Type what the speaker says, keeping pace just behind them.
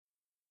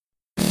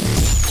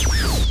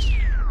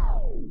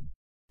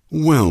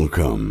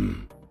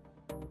Welcome.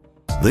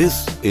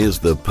 This is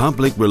the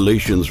Public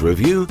Relations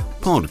Review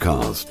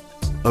podcast,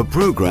 a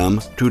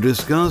program to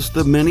discuss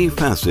the many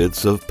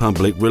facets of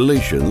public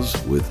relations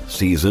with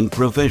seasoned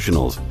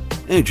professionals,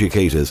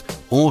 educators,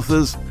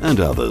 authors, and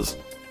others.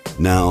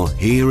 Now,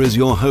 here is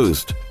your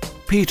host,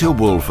 Peter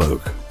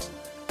Woolfolk.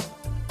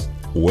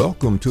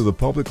 Welcome to the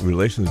Public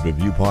Relations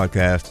Review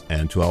podcast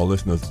and to our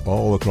listeners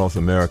all across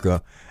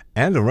America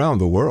and around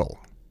the world.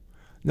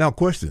 Now,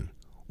 question.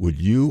 Would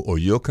you or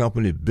your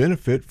company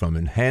benefit from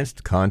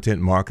enhanced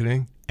content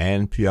marketing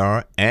and PR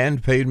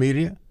and paid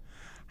media?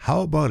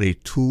 How about a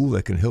tool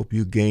that can help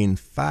you gain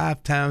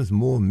 5 times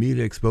more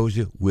media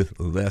exposure with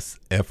less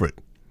effort?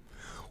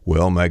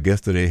 Well, my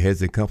guest today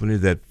heads a company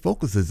that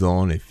focuses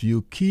on a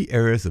few key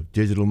areas of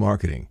digital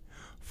marketing,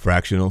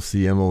 fractional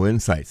CMO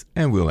insights,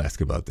 and we'll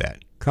ask about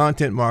that,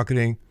 content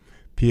marketing,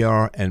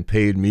 PR, and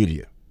paid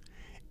media.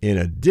 In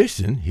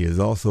addition, he is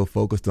also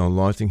focused on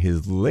launching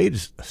his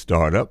latest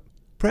startup,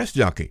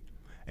 Jockey,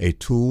 a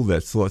tool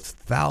that sorts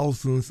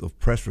thousands of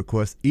press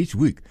requests each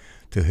week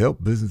to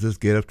help businesses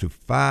get up to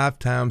 5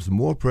 times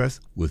more press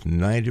with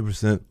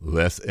 90%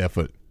 less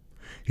effort.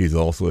 He's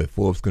also a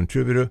Forbes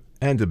contributor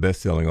and a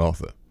best-selling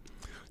author.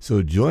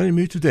 So joining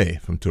me today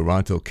from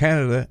Toronto,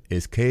 Canada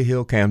is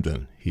Cahill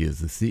Camden. He is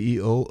the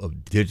CEO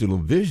of Digital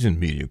Vision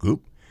Media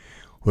Group,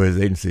 where his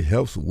agency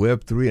helps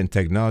Web3 and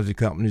technology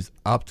companies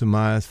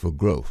optimize for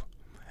growth.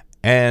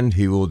 And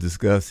he will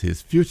discuss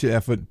his future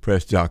effort,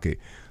 Jockey.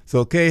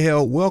 So,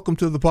 Cahill, welcome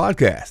to the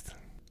podcast.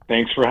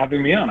 Thanks for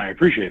having me on. I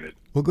appreciate it.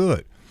 Well,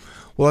 good.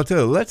 Well, I'll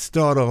tell you, let's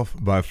start off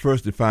by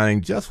first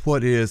defining just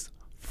what is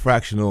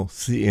fractional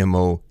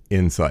CMO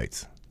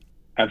insights.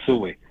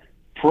 Absolutely.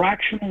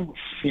 Fractional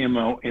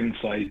CMO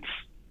insights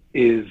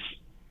is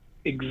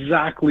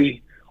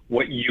exactly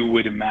what you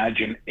would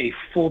imagine a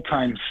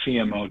full-time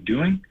CMO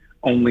doing,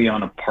 only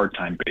on a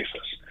part-time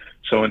basis.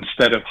 So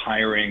instead of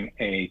hiring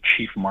a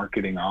chief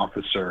marketing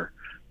officer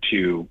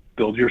to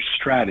build your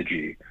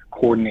strategy,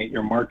 coordinate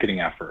your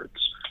marketing efforts,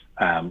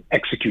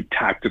 execute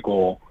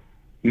tactical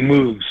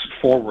moves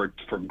forward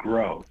for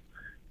growth,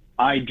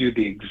 I do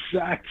the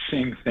exact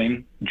same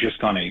thing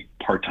just on a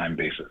part-time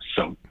basis.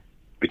 So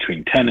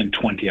between 10 and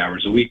 20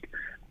 hours a week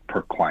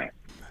per client.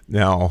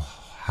 Now,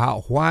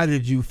 why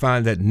did you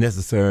find that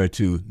necessary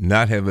to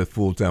not have a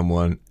full-time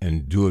one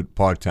and do it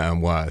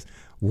part-time wise?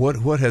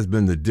 What has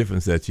been the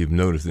difference that you've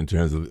noticed in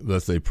terms of,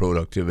 let's say,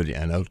 productivity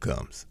and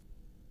outcomes?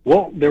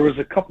 Well, there was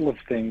a couple of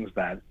things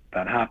that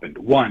happened.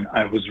 One,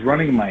 I was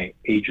running my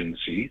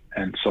agency,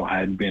 and so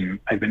I've been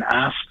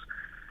asked,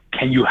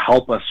 can you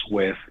help us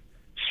with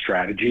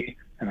strategy?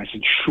 And I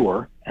said,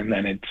 sure. And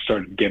then it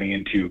started getting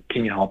into,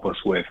 can you help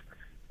us with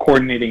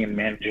coordinating and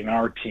managing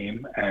our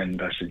team? And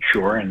I said,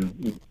 sure.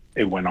 And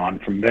it went on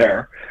from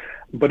there.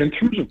 But in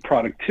terms of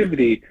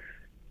productivity,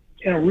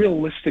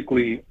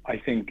 realistically, I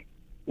think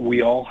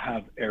we all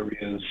have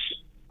areas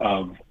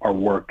of our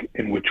work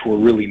in which we're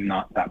really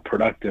not that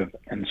productive.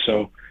 And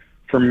so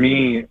for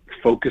me,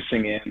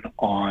 focusing in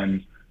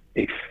on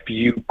a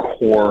few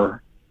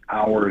core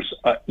hours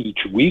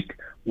each week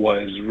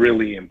was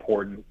really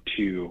important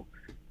to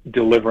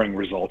delivering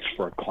results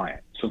for a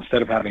client. So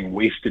instead of having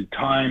wasted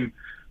time,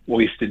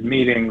 wasted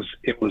meetings,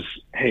 it was,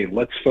 hey,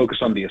 let's focus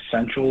on the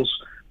essentials.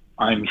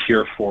 I'm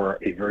here for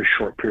a very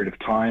short period of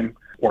time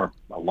or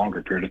a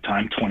longer period of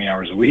time, 20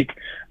 hours a week.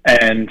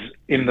 And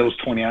in those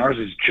 20 hours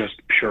is just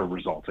pure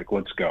results. Like,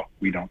 let's go.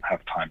 We don't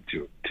have time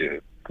to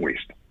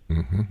waste.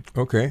 Mm-hmm.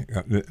 Okay.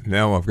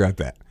 Now I've got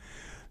that.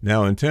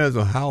 Now, in terms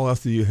of how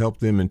else do you help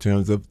them in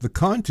terms of the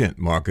content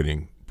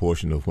marketing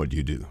portion of what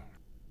you do?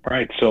 All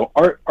right. So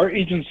our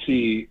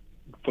agency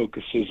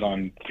focuses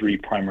on 3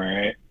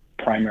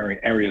 primary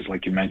areas,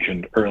 like you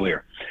mentioned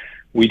earlier.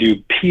 We do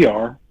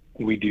PR,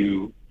 we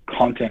do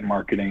content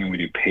marketing, and we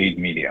do paid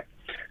media.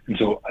 And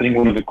so I think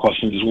one of the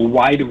questions is, well,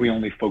 why do we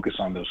only focus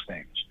on those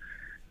things?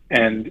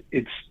 And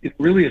it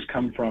really has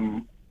come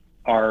from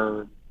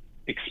our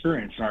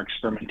experience and our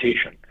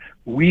experimentation.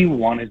 We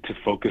wanted to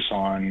focus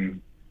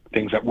on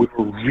things that we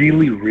were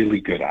really, really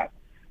good at.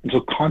 And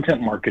so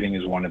content marketing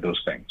is one of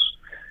those things.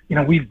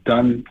 We've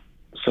done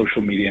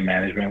social media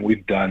management,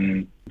 we've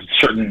done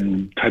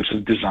certain types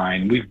of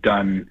design, we've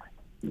done,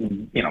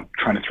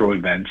 trying to throw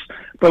events,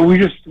 but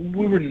we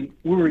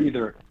were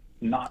either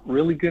not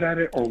really good at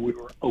it or we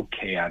were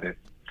okay at it.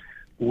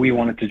 We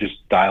wanted to just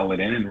dial it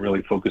in and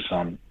really focus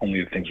on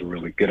only the things we're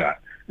really good at.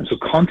 And so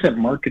content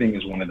marketing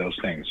is one of those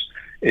things.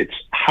 It's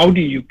how do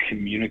you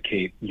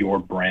communicate your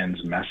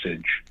brand's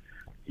message,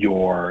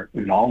 your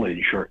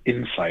knowledge, your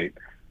insight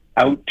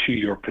out to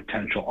your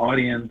potential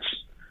audience,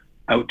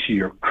 out to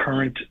your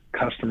current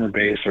customer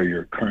base or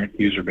your current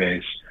user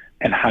base,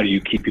 and how do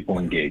you keep people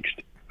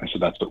engaged? And so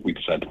that's what we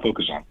decided to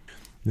focus on.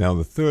 Now,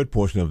 the third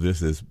portion of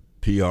this is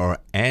PR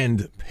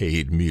and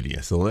paid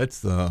media. So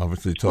let's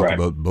obviously talk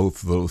about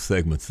both of those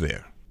segments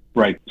there.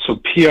 Right. So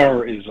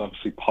PR is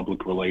obviously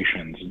public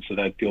relations. And so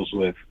that deals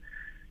with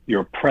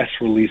your press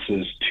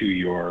releases to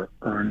your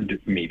earned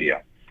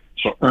media.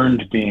 So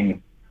earned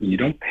being you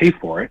don't pay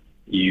for it,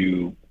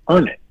 you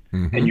earn it.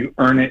 And you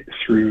earn it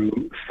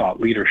through thought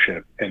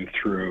leadership and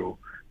through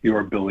your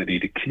ability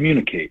to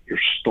communicate your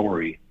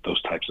story,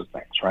 those types of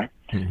things, right?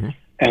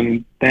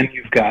 And then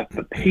you've got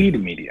the paid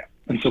media.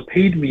 And so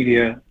paid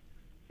media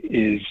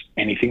is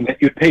anything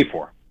that you'd pay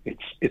for.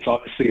 It's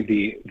obviously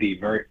the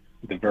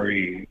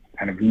very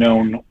kind of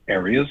known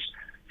areas,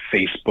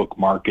 Facebook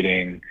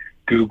marketing,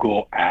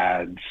 Google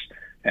ads,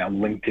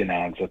 LinkedIn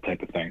ads, that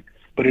type of thing.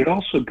 But it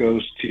also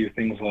goes to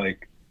things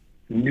like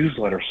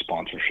newsletter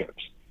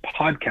sponsorships,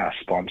 podcast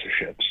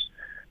sponsorships,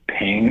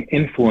 paying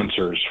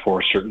influencers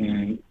for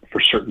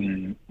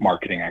certain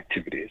marketing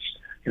activities.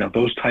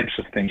 Those types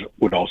of things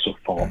would also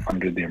fall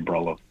under the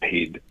umbrella of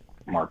paid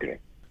marketing.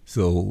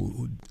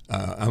 So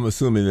I'm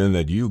assuming then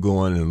that you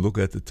go in and look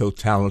at the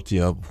totality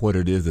of what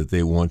it is that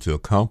they want to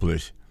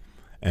accomplish,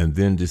 and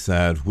then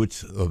decide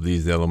which of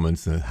these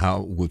elements and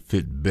how would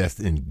fit best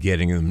in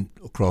getting them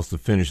across the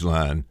finish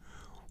line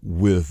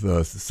with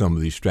some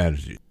of these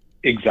strategies.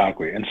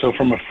 Exactly. And so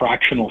from a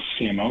fractional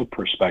CMO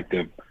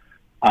perspective,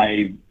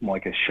 I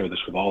share this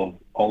with all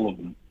of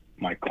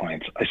my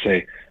clients. I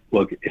say,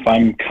 look, if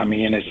I'm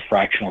coming in as a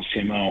fractional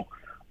CMO,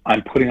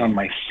 I'm putting on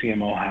my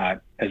CMO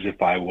hat as if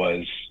I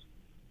was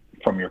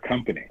from your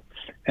company.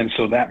 And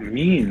so that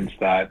means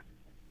that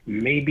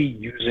maybe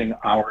using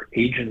our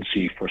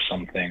agency for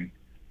something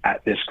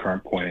at this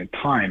current point in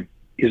time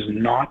is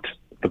not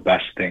the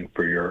best thing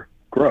for your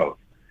growth.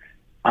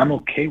 I'm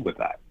okay with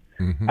that.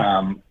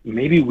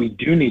 Maybe we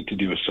do need to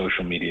do a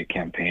social media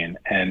campaign,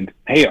 and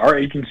hey, our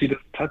agency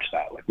doesn't touch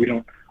that.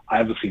 I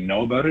obviously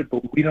know about it,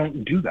 but we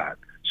don't do that.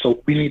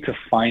 So we need to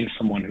find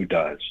someone who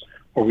does,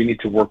 or we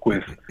need to work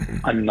with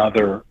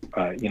another,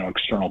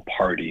 external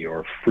party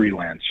or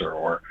freelancer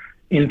or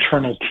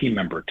internal team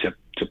member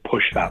to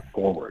push that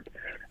forward.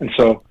 And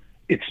so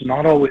it's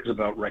not always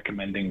about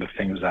recommending the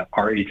things that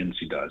our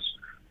agency does.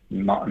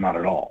 Not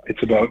at all.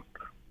 It's about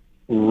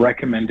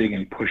recommending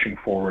and pushing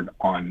forward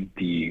on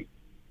the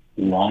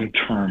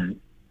long-term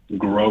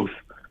growth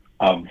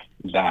of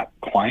that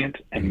client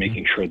and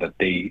making sure that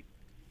they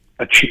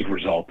achieve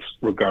results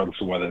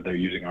regardless of whether they're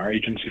using our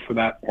agency for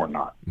that or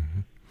not.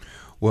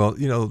 Well,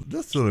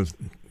 let's sort of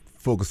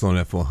focus on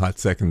that for a hot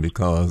second,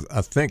 because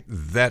I think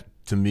that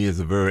to me is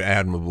a very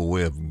admirable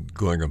way of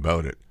going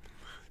about it.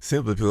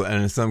 Simply put,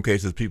 and in some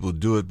cases people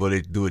do it, but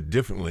they do it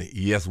differently.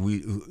 Yes,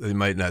 they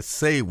might not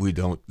say we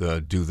don't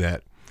do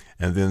that,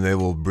 and then they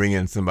will bring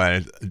in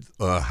somebody,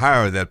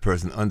 hire that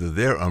person under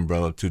their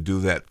umbrella to do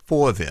that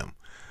for them,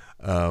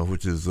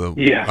 which is,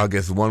 I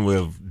guess, one way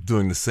of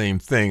doing the same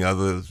thing.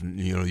 Others,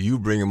 you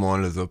bring them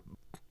on as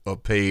a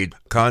paid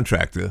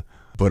contractor,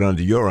 but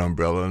under your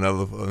umbrella.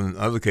 In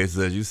other cases,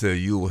 as you said,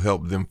 you will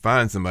help them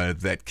find somebody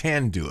that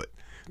can do it.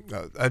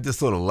 I just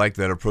sort of like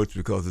that approach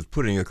because it's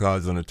putting your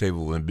cards on the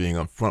table and being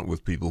upfront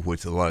with people,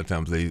 which a lot of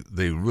times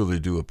they really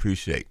do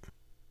appreciate.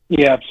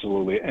 Yeah,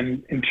 absolutely.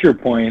 And to your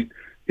point,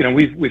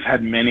 we've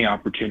had many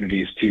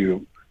opportunities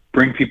to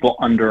bring people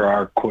under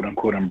our quote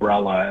unquote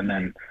umbrella and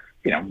then,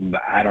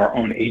 add our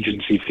own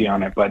agency fee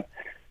on it. But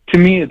to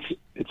me,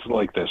 it's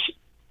like this.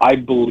 I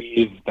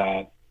believe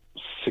that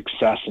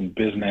success in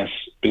business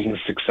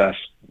success,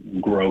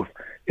 growth,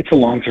 it's a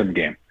long-term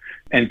game.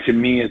 And to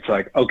me, it's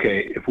like,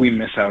 okay, if we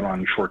miss out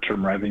on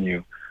short-term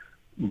revenue,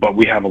 but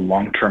we have a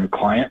long-term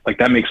client,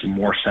 that makes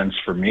more sense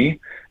for me.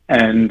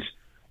 And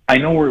I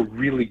know we're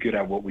really good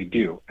at what we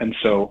do. And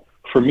so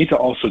for me to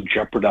also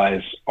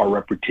jeopardize our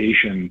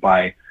reputation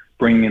by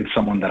bringing in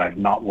someone that I've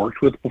not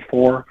worked with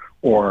before,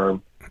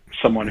 or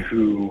someone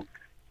who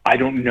I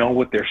don't know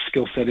what their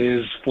skill set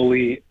is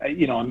fully, I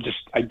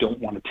don't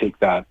want to take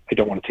that. I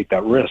don't want to take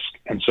that risk.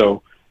 And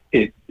so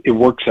it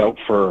works out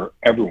for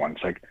everyone.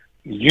 It's like,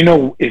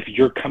 if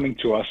you're coming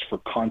to us for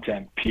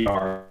content,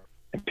 PR,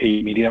 and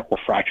paid media or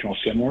fractional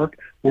sim work,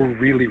 we're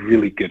really,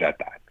 really good at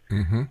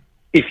that.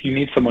 If you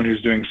need someone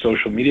who's doing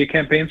social media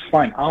campaigns,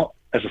 fine.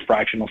 As a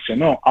fractional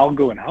CMO, I'll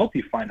go and help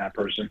you find that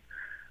person.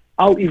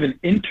 I'll even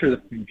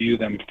interview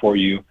them for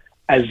you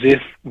as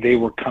if they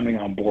were coming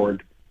on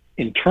board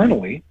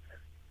internally,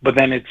 but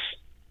then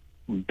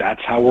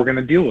that's how we're going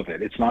to deal with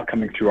it. It's not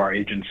coming through our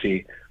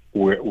agency.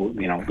 We're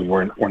not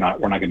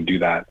going to do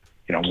that.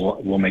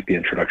 We'll make the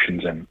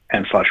introductions and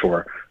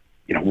or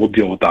we'll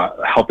deal with that,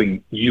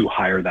 helping you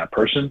hire that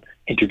person,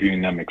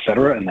 interviewing them,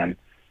 etc. And then,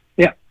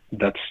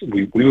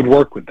 we would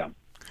work with them.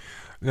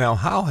 Now,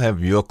 how have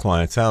you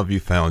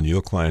found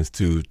your clients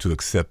to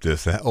accept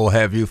this? Or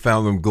have you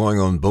found them going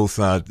on both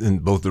sides, in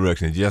both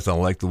directions? Yes, I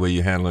like the way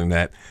you're handling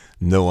that.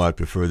 No, I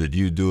prefer that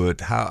you do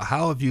it.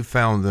 How have you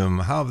found them?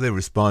 How have they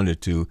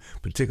responded to,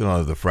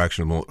 particularly the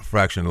fractional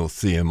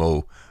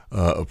CMO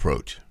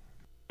approach?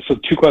 So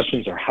two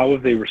questions are, how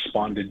have they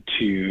responded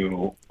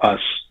to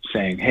us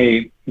saying,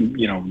 hey,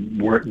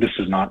 this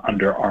is not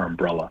under our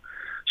umbrella?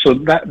 So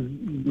that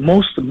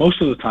most of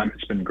the time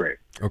it's been great.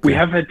 Okay. We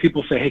have had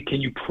people say, hey, can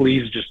you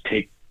please just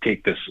take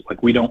this?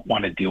 We don't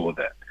want to deal with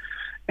it.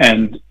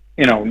 And,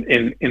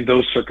 in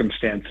those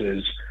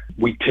circumstances,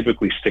 we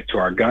typically stick to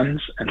our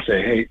guns and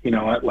say, hey, you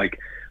know what,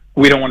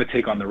 we don't want to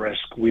take on the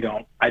risk.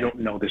 I don't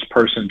know this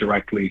person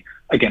directly.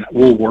 Again,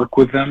 we'll work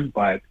with them,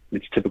 but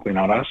it's typically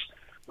not us,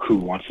 who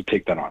wants to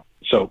take that on.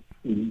 So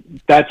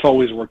that's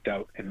always worked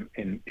out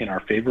in our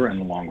favor in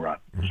the long run.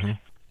 Mm-hmm.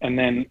 And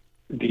then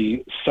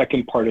the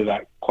second part of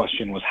that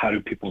question was, how do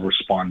people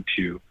respond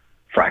to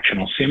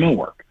fractional CMO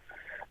work?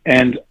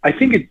 And I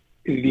think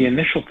the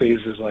initial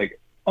phase is like,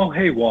 oh,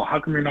 hey, well, how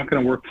come you're not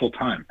going to work full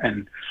time?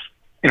 And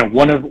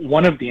one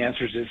of the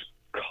answers is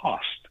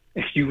cost.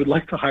 If you would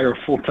like to hire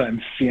a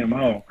full-time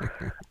CMO,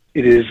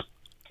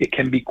 it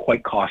can be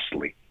quite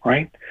costly,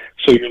 right?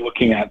 So you're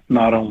looking at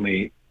not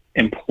only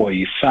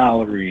employee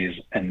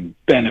salaries and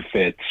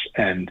benefits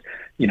and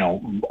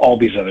all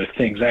these other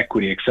things,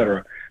 equity, et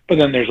cetera, but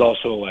then there's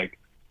also like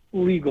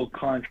legal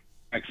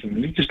contracts,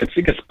 and it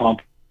gets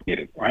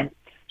complicated, right?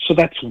 So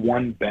that's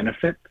one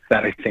benefit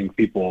that I think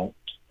people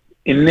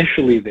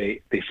initially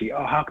they see,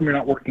 oh, how come you're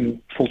not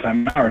working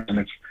full-time hours?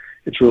 And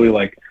it's really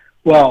like,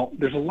 well,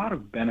 there's a lot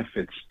of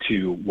benefits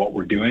to what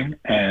we're doing,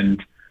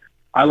 and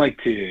I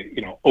like to,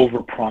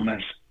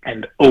 overpromise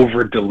and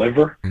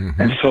over-deliver.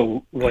 Mm-hmm. And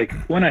so, like,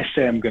 when I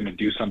say I'm going to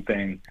do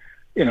something,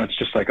 it's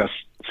just like us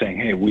saying,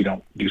 hey, we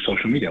don't do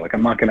social media. Like,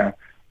 I'm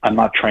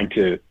not trying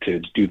to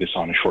do this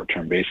on a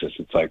short-term basis.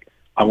 It's like,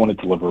 I want to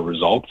deliver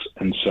results.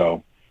 And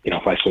so,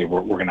 if I say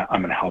I'm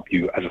going to help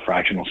you as a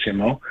fractional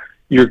CMO,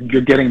 you're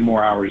getting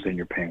more hours than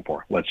you're paying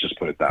for. Let's just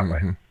put it that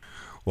Mm-hmm. way.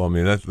 Well, I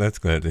mean, that's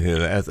glad to hear.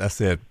 As I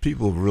said,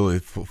 people really,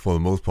 for the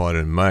most part,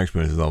 in my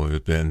experience, has always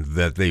been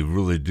that they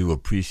really do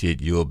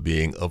appreciate your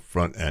being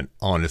upfront and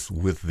honest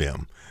with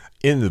them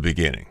in the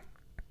beginning.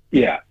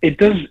 Yeah, it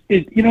does.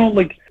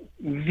 Like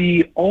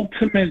the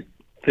ultimate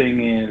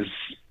thing is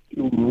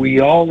we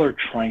all are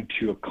trying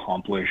to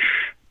accomplish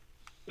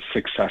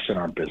success in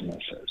our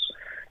businesses.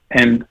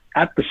 And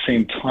at the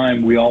same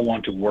time, we all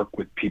want to work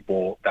with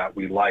people that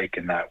we like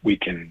and that we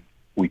can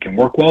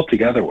work well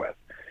together with.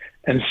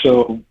 And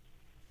so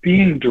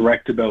being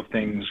direct about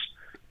things,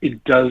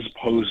 it does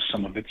pose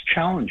some of its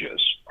challenges,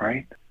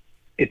 right?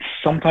 It's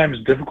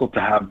sometimes difficult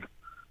to have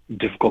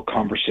difficult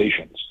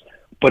conversations,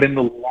 but in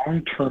the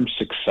long-term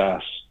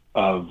success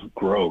of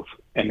growth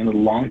and in the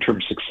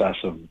long-term success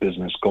of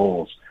business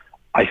goals,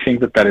 I think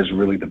that is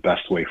really the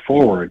best way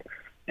forward.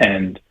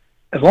 And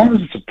as long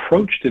as it's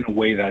approached in a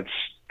way that's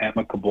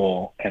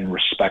amicable and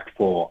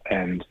respectful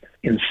and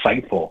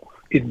insightful,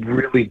 it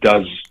really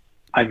does.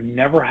 I've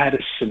never had a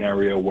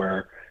scenario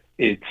where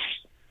it's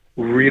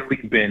really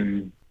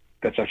been,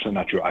 that's actually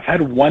not true. I've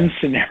had one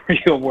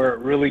scenario where it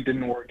really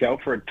didn't work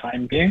out for a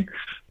time being,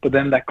 but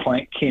then that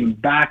client came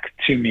back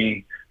to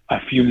me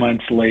a few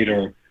months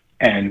later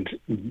and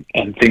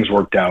things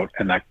worked out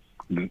and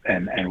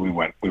we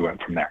went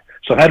from there.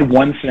 So I've had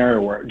one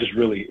scenario where it just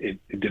really,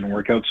 it didn't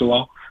work out so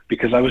well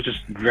because I was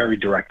just very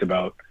direct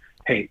about,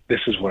 hey,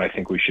 this is what I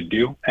think we should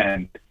do.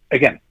 And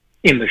again,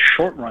 in the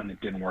short run, it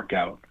didn't work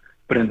out,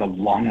 but in the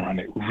long run,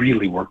 it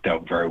really worked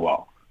out very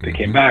well. They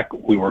came back,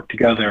 we worked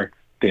together,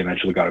 they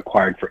eventually got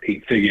acquired for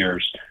 8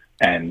 figures,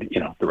 and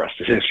the rest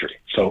is history.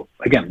 So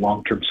again,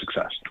 long-term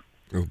success.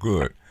 Oh,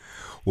 good.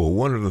 Well,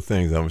 one of the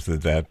things obviously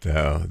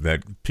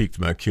that piqued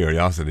my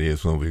curiosity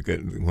is when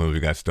we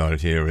got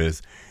started here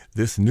is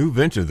this new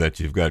venture that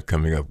you've got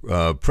coming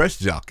up, Press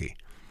Jockey.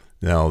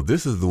 Now,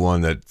 this is the one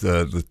that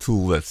the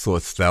tool that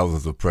sorts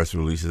thousands of press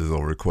releases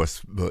or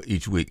requests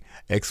each week.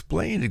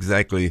 Explain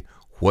exactly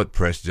what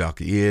Press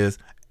Jockey is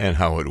and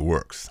how it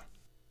works.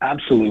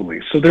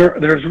 Absolutely. So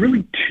there's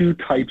really 2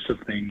 types of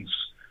things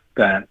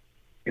that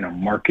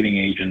marketing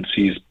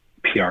agencies,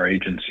 PR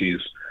agencies,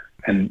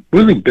 and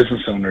really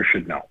business owners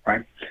should know,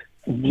 right?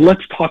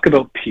 Let's talk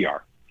about PR.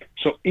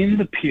 So in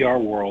the PR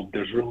world,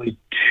 there's really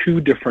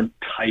 2 different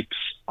types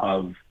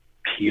of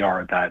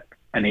PR that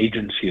an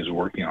agency is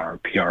working on or a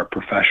PR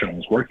professional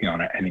is working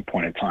on at any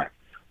point in time.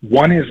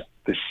 One is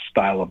this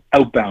style of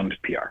outbound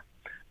PR.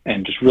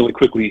 And just really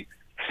quickly,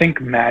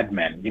 think Mad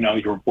Men.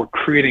 We're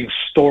creating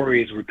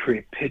stories, we're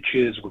creating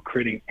pitches, we're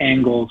creating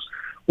angles,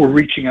 we're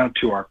reaching out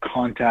to our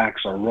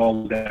contacts, our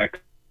Rolodex,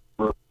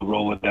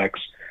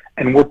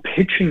 and we're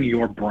pitching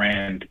your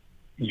brand,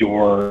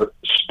 your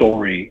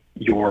story,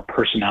 your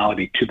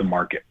personality to the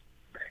market.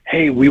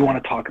 Hey, we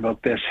want to talk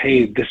about this.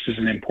 Hey, this is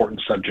an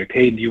important subject.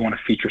 Hey, do you want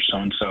to feature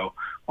so-and-so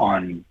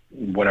on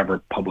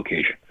whatever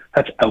publication?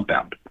 That's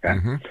outbound. Okay?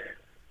 Mm-hmm.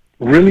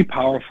 Really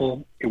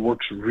powerful. It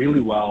works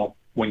really well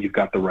when you've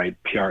got the right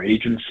PR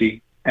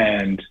agency,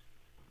 and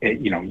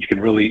you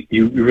really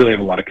have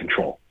a lot of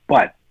control.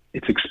 But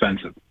it's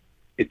expensive.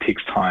 It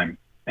takes time,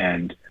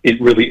 and it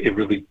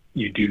really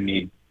you do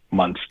need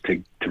months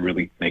to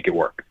really make it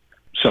work.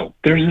 So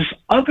there's this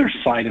other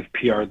side of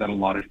PR that a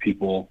lot of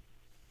people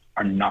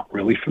are not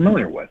really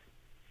familiar with.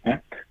 Okay?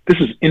 This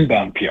is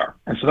inbound PR,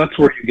 and so that's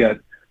where you get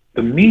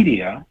the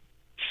media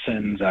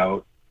sends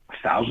out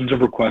thousands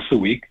of requests a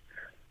week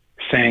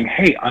saying,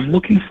 hey, I'm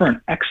looking for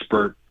an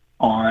expert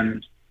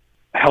on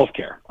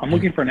healthcare. I'm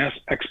looking for an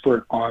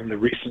expert on the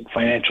recent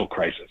financial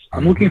crisis.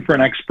 I'm looking for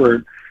an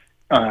expert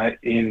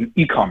in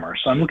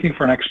e-commerce. I'm looking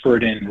for an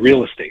expert in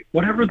real estate,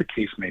 whatever the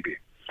case may be.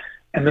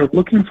 And they're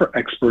looking for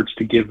experts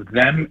to give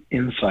them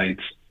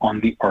insights on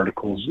the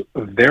articles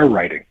they're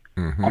writing,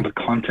 on the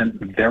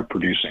content they're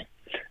producing.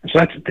 And so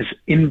that's this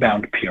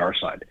inbound PR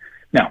side.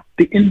 Now,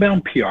 the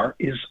inbound PR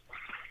is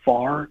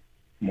far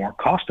more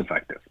cost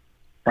effective,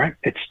 right?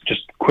 It's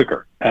just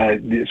quicker.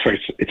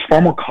 It's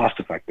far more cost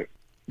effective.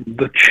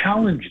 The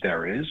challenge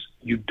there is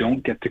you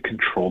don't get to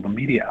control the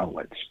media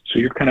outlets. So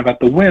you're kind of at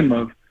the whim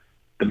of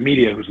the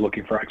media who's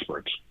looking for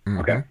experts,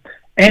 okay?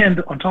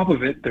 And on top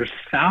of it, there's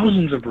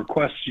thousands of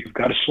requests you've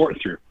got to sort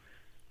through.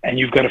 And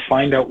you've got to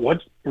find out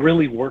what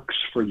really works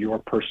for your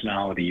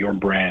personality, your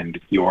brand,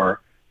 your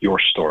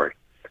story.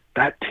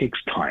 That takes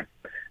time.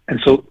 And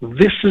so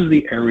this is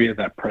the area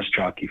that Press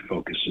Jockey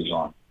focuses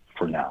on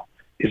for now,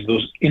 is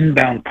those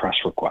inbound press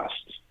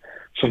requests.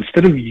 So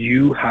instead of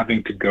you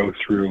having to go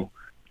through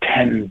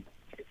 10,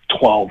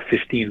 12,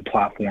 15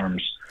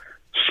 platforms,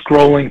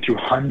 scrolling through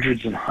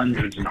hundreds and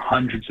hundreds and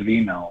hundreds of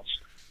emails,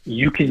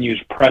 you can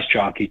use Press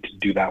Jockey to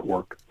do that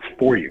work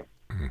for you.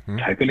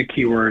 Type in a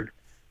keyword.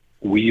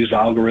 We use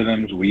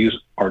algorithms. We use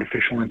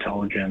artificial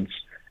intelligence,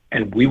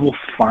 and we will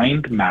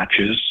find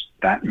matches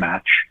that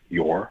match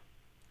your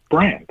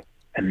brand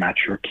and match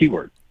your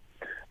keyword.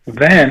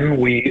 Then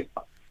we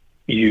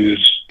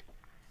use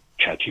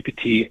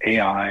ChatGPT,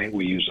 AI,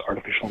 we use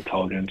artificial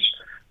intelligence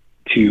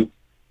to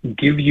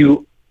give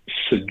you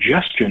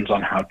suggestions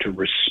on how to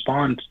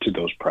respond to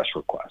those press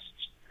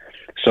requests.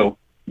 So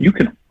you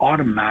can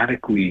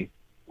automatically,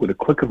 with a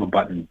click of a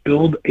button,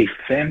 build a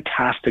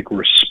fantastic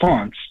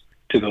response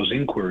to those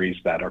inquiries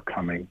that are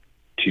coming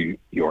to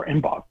your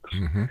inbox.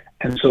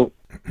 And so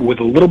with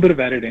a little bit of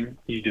editing,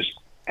 you just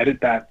edit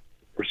that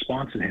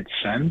response and hit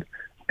send,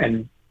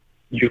 and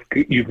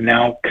you've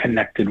now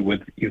connected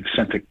with, you've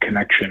sent a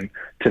connection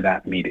to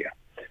that media.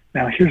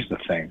 Now here's the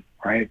thing,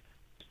 right?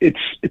 It's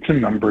a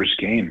numbers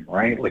game,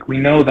 right? Like, we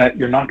know that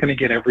you're not going to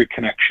get every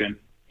connection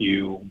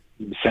you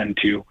send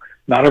to.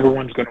 Not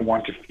everyone's going to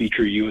want to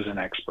feature you as an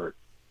expert.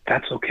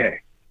 That's okay.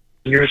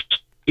 You're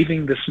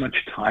saving this much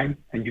time,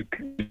 and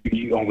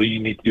all you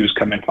need to do is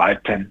come in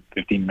 5, 10,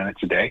 15 minutes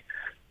a day,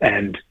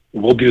 and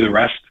we'll do the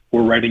rest.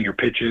 We're writing your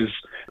pitches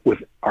with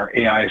our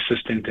AI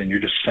assistant, and you're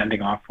just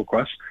sending off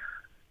requests.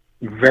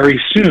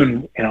 Very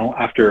soon,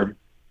 after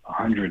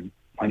 100,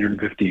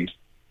 150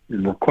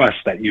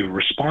 requests that you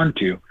respond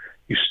to,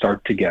 you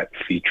start to get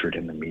featured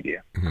in the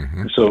media.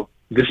 So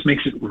this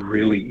makes it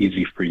really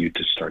easy for you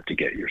to start to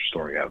get your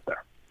story out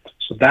there.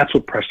 So that's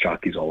what Press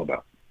Jockey is all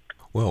about.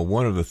 Well,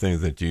 one of the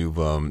things that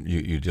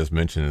you just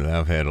mentioned, and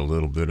I've had a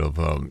little bit of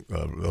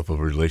a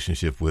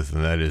relationship with,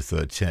 and that is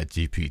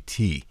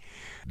ChatGPT,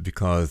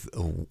 because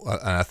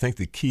I think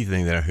the key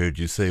thing that I heard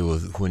you say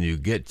was when you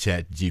get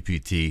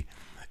ChatGPT,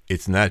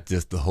 it's not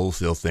just the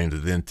wholesale thing to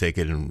then take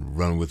it and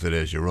run with it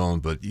as your own,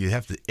 but you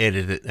have to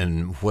edit it,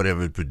 and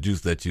whatever it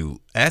produced that you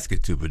ask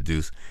it to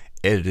produce,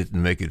 edit it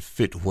and make it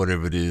fit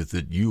whatever it is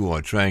that you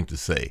are trying to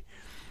say.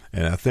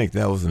 And I think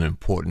that was an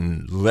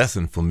important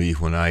lesson for me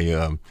when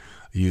I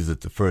used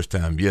it the first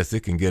time. Yes,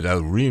 it can get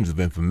out reams of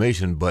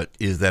information, but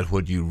is that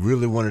what you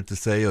really wanted to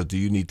say, or do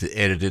you need to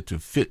edit it to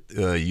fit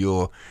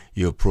your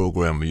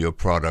program or your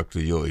product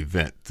or your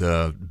event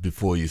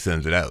before you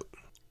send it out?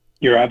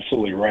 You're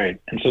absolutely right.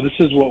 And so this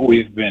is what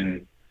we've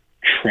been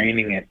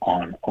training it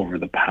on over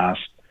the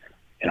past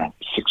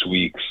 6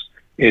 weeks,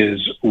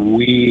 is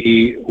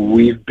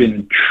we've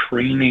been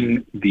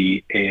training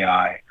the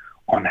AI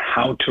on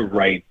how to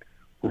write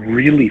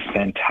really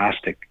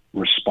fantastic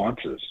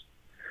responses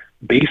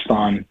based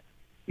on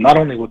not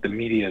only what the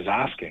media is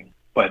asking,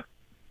 but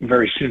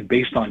very soon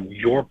based on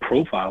your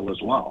profile as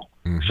well.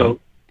 So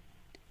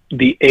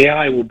the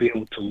AI will be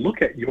able to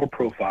look at your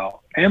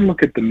profile and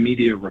look at the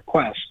media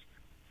request,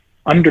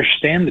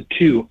 understand the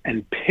two,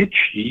 and pitch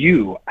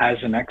you as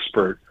an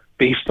expert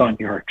based on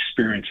your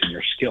experience and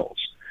your skills.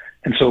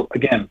 And so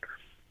again,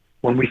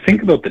 when we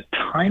think about the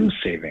time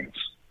savings,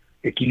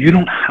 you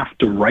don't have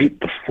to write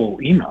the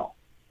full email.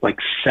 Like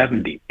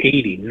 70,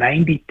 80,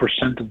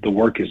 90% of the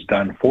work is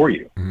done for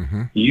you.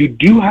 You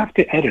do have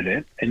to edit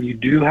it, and you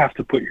do have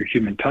to put your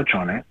human touch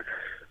on it,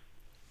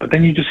 but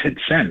then you just hit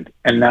send,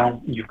 and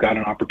now you've got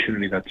an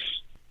opportunity that's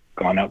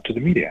gone out to the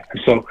media. And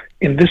so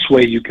in this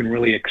way, you can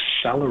really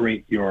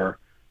accelerate your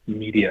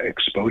media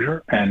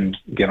exposure and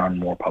get on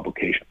more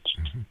publications.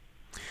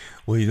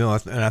 Well,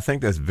 and I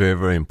think that's very,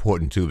 very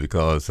important too,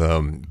 because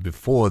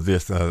before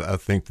this, I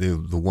think the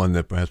one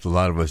that perhaps a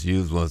lot of us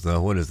used was,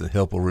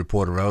 help a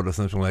reporter out or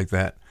something like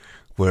that,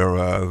 where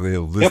they're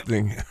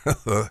listing,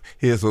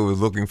 here's what we're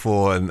looking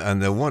for, and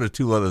there are one or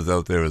two others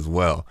out there as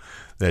well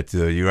that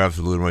you're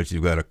absolutely right.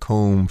 You've got to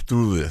comb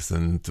through this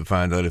and to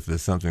find out if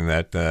there's something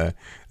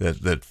that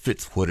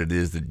fits what it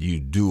is that you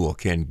do or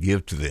can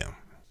give to them.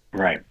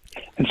 Right.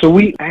 And so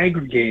we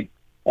aggregate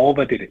all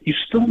that data. You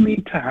still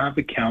need to have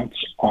accounts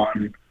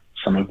on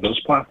some of those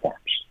platforms,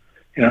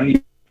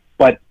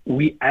 but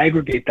we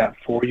aggregate that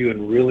for you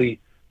and really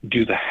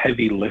do the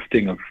heavy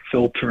lifting of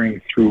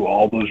filtering through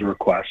all those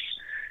requests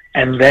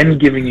and then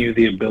giving you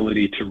the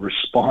ability to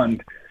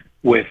respond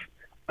with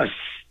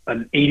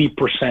an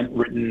 80%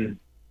 written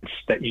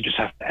that you just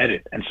have to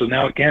edit. And so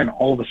now again,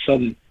 all of a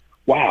sudden,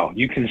 wow,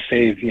 you can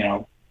save,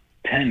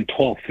 10,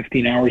 12,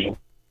 15 hours.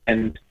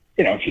 And,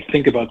 if you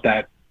think about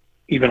that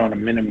even on a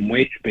minimum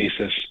wage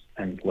basis,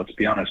 and let's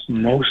be honest,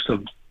 most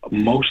of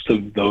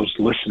those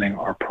listening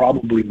are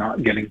probably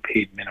not getting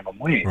paid minimum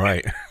wage.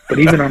 Right. But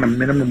even on a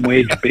minimum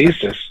wage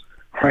basis,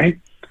 right?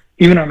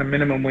 Even on a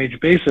minimum wage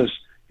basis,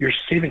 you're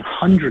saving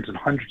hundreds and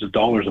hundreds of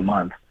dollars a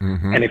month.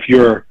 Mm-hmm. And if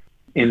you're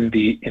in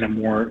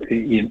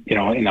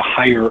a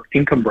higher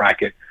income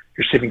bracket,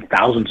 you're saving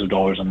thousands of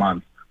dollars a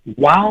month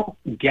while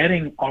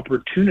getting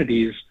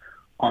opportunities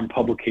on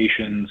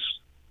publications,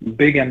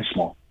 big and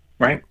small,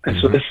 right? And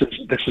so this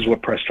is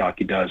what Press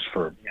Jockey does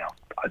for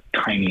a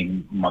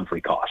tiny monthly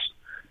cost.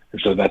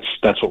 And so that's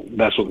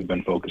what we've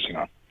been focusing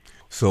on.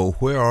 So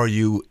where are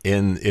you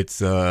in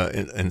its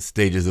in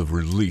stages of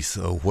release?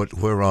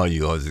 Where are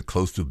you? Is it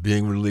close to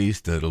being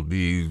released? It'll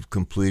be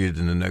completed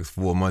in the next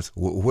 4 months.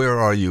 Where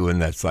are you in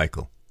that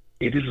cycle?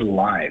 It is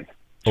live.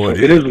 Oh,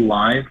 it is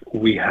live.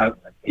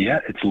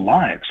 It's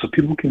live. So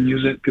people can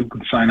use it. People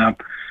can sign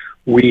up.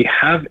 We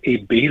have a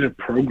beta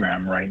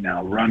program right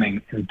now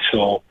running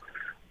until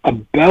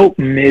about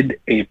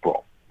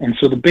mid-April. And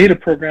so the beta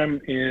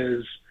program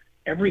is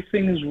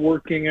everything is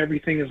working,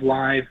 everything is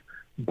live,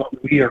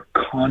 but we are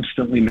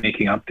constantly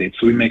making updates.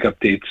 So we make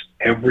updates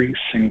every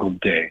single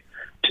day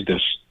to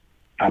this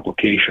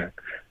application.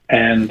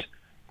 And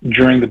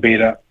during the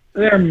beta,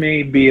 there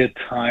may be a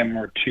time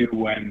or two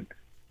when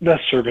the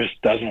service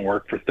doesn't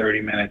work for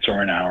 30 minutes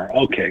or an hour.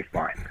 Okay,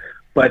 fine.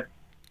 But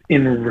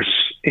in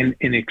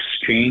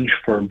exchange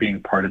for being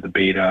part of the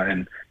beta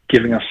and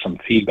giving us some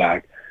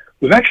feedback,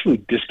 we've actually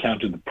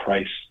discounted the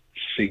price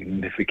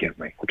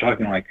significantly. We're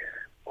talking like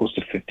close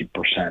to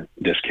 50%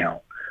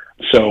 discount.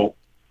 So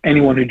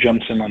anyone who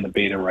jumps in on the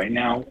beta right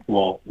now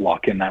will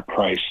lock in that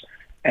price,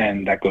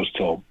 and that goes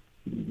till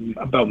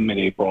about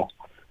mid-April,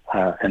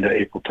 end of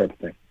April type of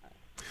thing.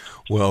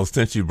 Well,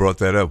 since you brought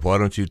that up, why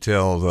don't you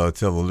tell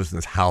the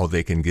listeners how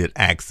they can get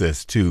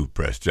access to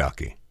Press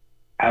Jockey?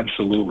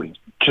 Absolutely.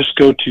 Just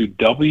go to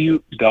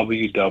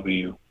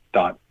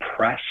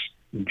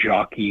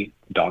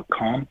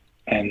www.pressjockey.com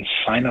and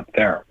sign up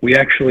there. We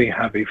actually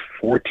have a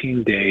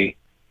 14-day,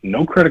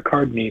 no credit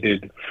card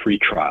needed, free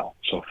trial.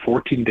 So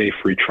 14-day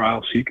free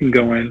trial. So you can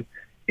go in.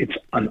 It's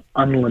an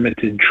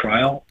unlimited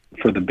trial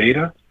for the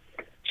beta.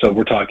 So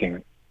we're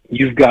talking,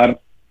 you've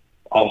got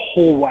a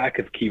whole whack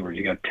of keywords.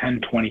 You got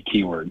 10, 20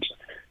 keywords.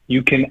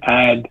 You can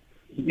add,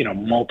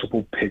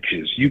 multiple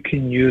pitches. You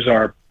can use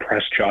our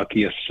Press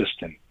Jockey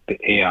Assistant, the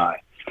AI.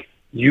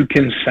 You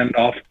can send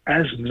off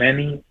as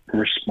many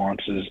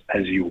responses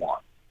as you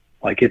want.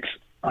 Like, it's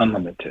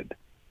unlimited.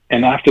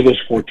 And after those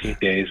 14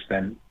 days,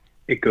 then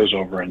it goes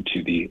over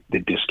into the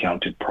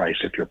discounted price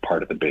if you're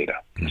part of the beta.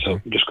 Mm-hmm.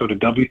 So just go to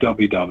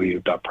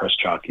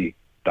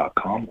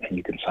www.pressjockey.com and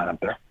you can sign up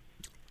there.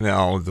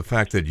 Now, the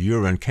fact that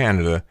you're in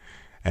Canada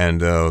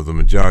and the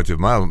majority of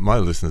my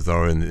listeners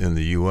are in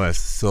the U.S.,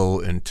 so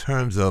in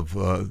terms of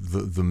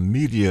the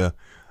media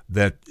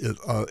that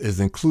is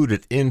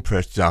included in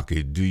Press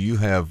Jockey, do you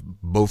have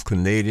both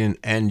Canadian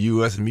and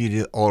U.S.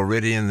 media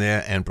already in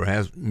there, and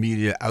perhaps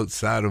media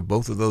outside of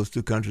both of those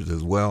two countries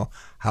as well?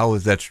 How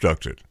is that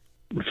structured?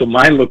 So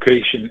my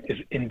location is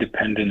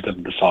independent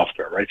of the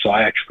software, right? So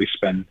I've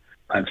spent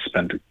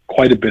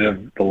quite a bit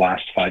of the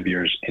last 5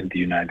 years in the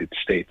United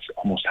States,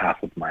 almost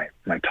half of my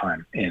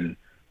time in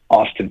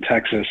Austin,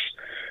 Texas,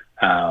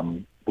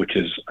 which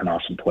is an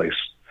awesome place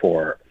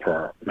for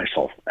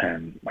myself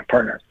and my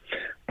partner.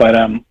 But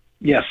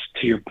yes,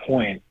 to your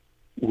point,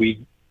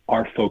 we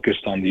are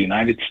focused on the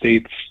United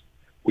States.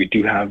 We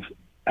do have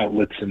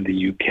outlets in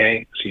the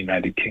UK, so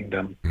United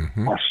Kingdom,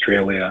 mm-hmm.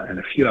 Australia, and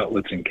a few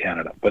outlets in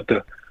Canada. But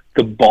the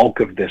bulk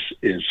of this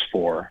is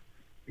for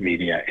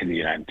media in the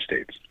United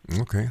States.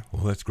 Okay,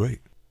 well, that's great.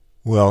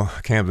 Well,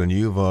 Camden,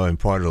 you've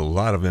imparted a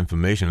lot of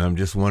information. I'm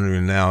just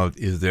wondering now,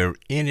 is there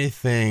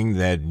anything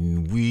that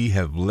we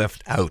have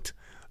left out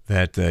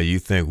that you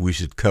think we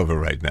should cover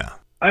right now?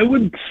 I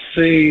would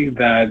say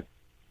that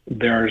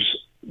there's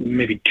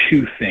maybe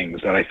two things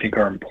that I think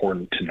are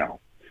important to know.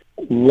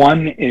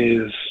 One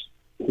is,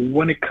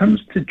 when it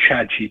comes to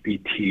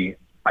ChatGPT,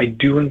 I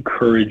do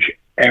encourage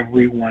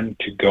everyone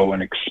to go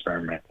and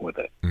experiment with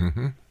it.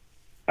 Mm-hmm.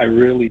 I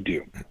really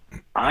do.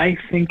 I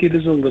think it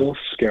is a little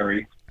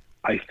scary.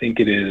 I think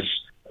it is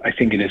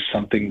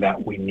something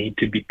that we need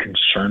to be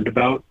concerned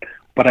about,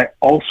 but I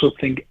also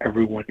think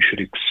everyone should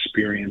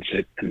experience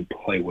it and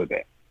play with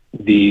it.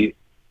 The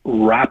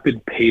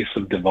rapid pace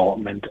of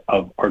development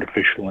of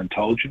artificial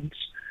intelligence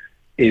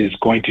is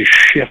going to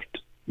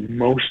shift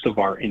most of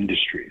our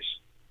industries,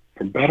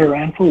 for better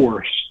and for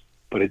worse,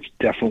 but it's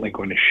definitely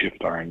going to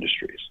shift our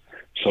industries.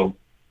 So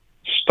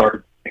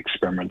start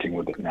experimenting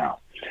with it now.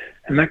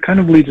 And that kind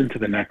of leads into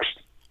the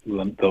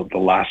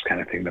last kind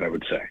of thing that I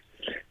would say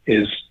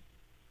is,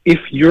 if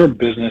you're a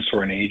business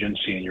or an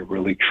agency and you're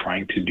really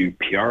trying to do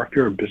PR, if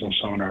you're a business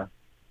owner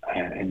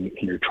and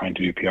you're trying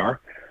to do PR,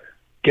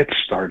 get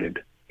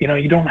started.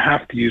 You don't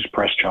have to use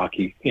Press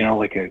Jockey,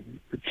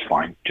 it's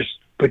fine,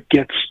 but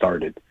get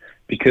started,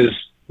 because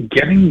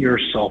getting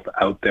yourself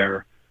out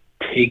there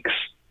takes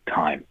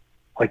time.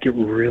 Like, it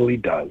really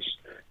does.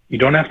 You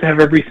don't have to have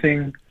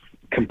everything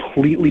completely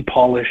completely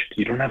polished.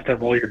 You don't have to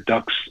have all your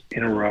ducks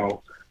in a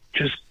row.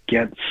 Just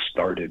get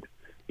started,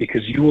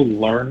 because you will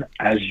learn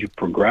as you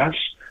progress.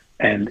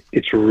 And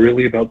it's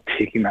really about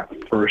taking that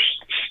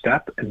first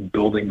step and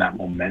building that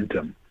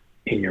momentum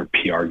in your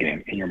PR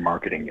game, in your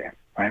marketing game,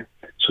 right?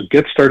 So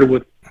get started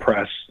with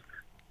press,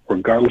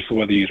 regardless of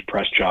whether you use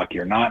Press Jockey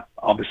or not.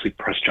 Obviously,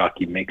 Press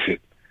Jockey makes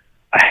it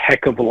a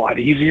heck of a lot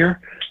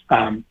easier,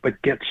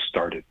 but get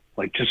started.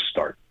 Like, just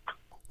start.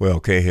 Well,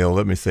 Cahill,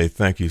 let me say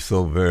thank you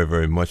so very,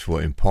 very much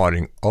for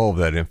imparting all of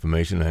that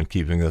information and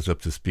keeping us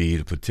up to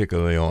speed,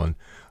 particularly on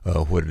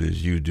what it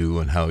is you do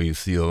and how you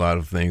see a lot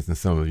of things in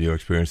some of your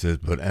experiences,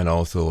 and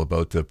also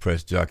about the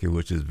Press Jockey,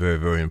 which is very,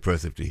 very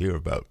impressive to hear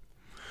about.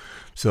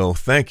 So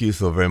thank you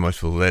so very much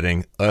for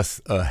letting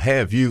us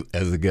have you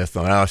as a guest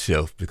on our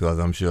show, because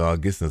I'm sure our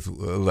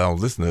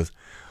listeners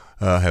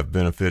have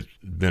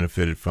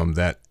benefited from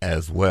that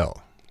as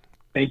well.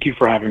 Thank you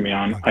for having me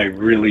on. I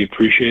really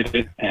appreciate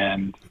it,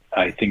 and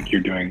I think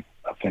you're doing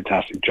a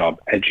fantastic job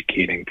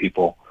educating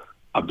people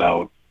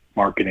about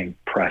marketing,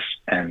 press,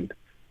 and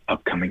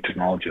upcoming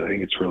technology. I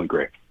think it's really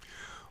great.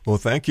 Well,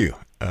 thank you.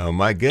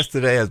 My guest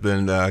today has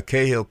been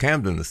Cahill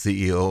Camden, the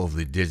CEO of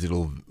the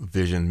Digital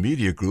Vision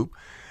Media Group,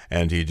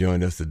 and he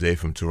joined us today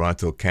from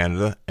Toronto,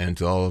 Canada. And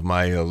to all of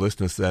my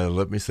listeners,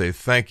 let me say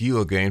thank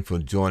you again for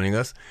joining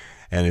us.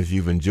 And if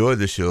you've enjoyed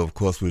the show, of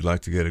course, we'd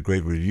like to get a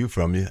great review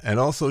from you, and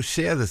also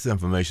share this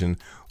information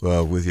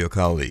with your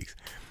colleagues.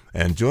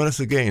 And join us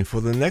again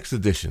for the next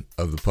edition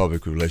of the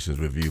Public Relations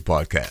Review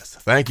Podcast.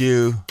 Thank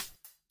you.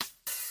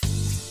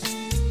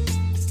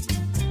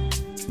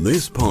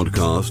 This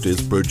podcast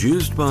is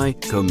produced by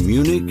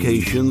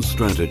Communication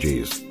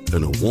Strategies,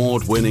 an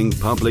award-winning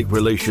public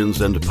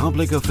relations and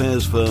public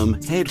affairs firm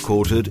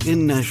headquartered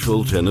in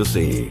Nashville,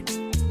 Tennessee.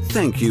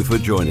 Thank you for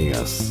joining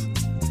us.